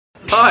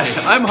Hi,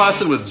 I'm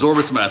Hassan with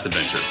Zorbit's Math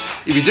Adventure.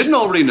 If you didn't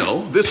already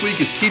know, this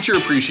week is Teacher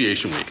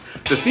Appreciation Week.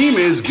 The theme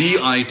is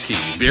VIT,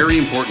 Very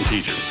Important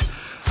Teachers.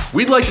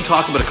 We'd like to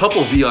talk about a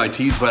couple of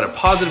VITs who had a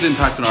positive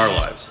impact on our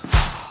lives.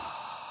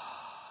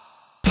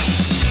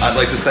 I'd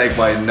like to thank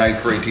my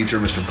 9th grade teacher,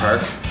 Mr.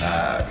 Park.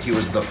 He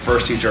was the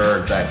first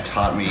teacher that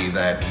taught me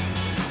that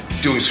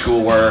doing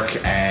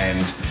schoolwork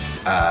and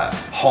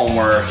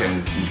homework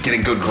and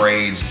getting good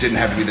grades didn't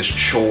have to be this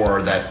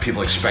chore that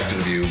people expected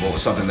of you, but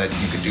was something that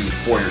you could do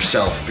for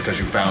yourself because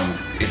you found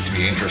it to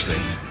be interesting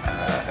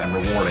and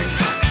rewarding.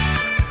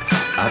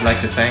 I'd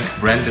like to thank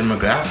Brendan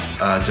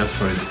McGrath just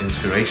for his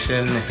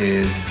inspiration,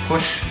 his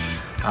push,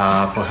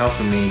 for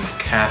helping me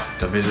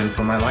cast a vision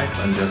for my life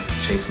and just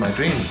chase my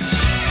dreams.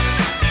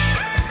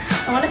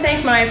 I want to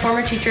thank my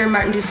former teacher,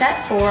 Martin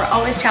Doucette, for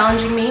always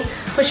challenging me,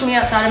 pushing me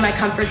outside of my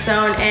comfort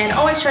zone, and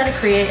always trying to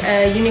create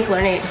a unique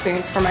learning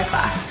experience for my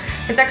class.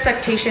 His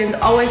expectations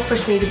always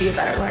pushed me to be a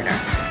better learner.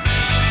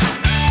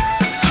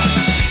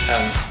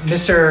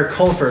 Mr.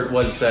 Colford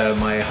was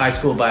my high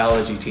school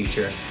biology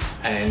teacher,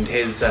 and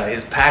his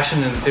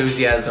passion and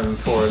enthusiasm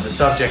for the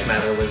subject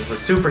matter was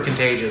super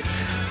contagious.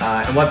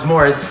 And what's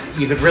more is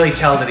you could really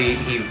tell that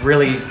he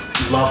really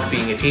loved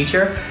being a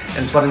teacher,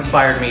 and it's what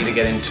inspired me to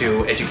get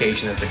into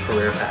education as a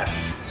career path.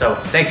 So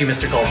thank you,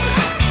 Mr. Colford.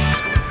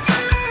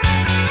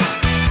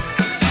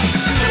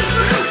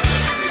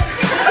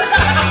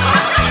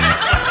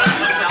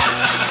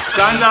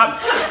 Signs up.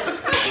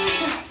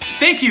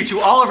 Thank you to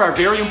all of our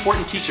very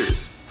important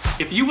teachers.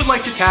 If you would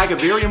like to tag a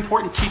very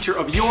important teacher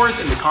of yours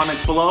in the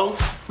comments below,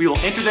 we will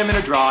enter them in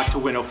a draw to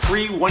win a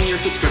free 1-year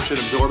subscription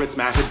of Zorbit's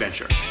Math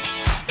Adventure.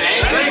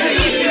 Thank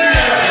you,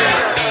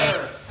 teacher!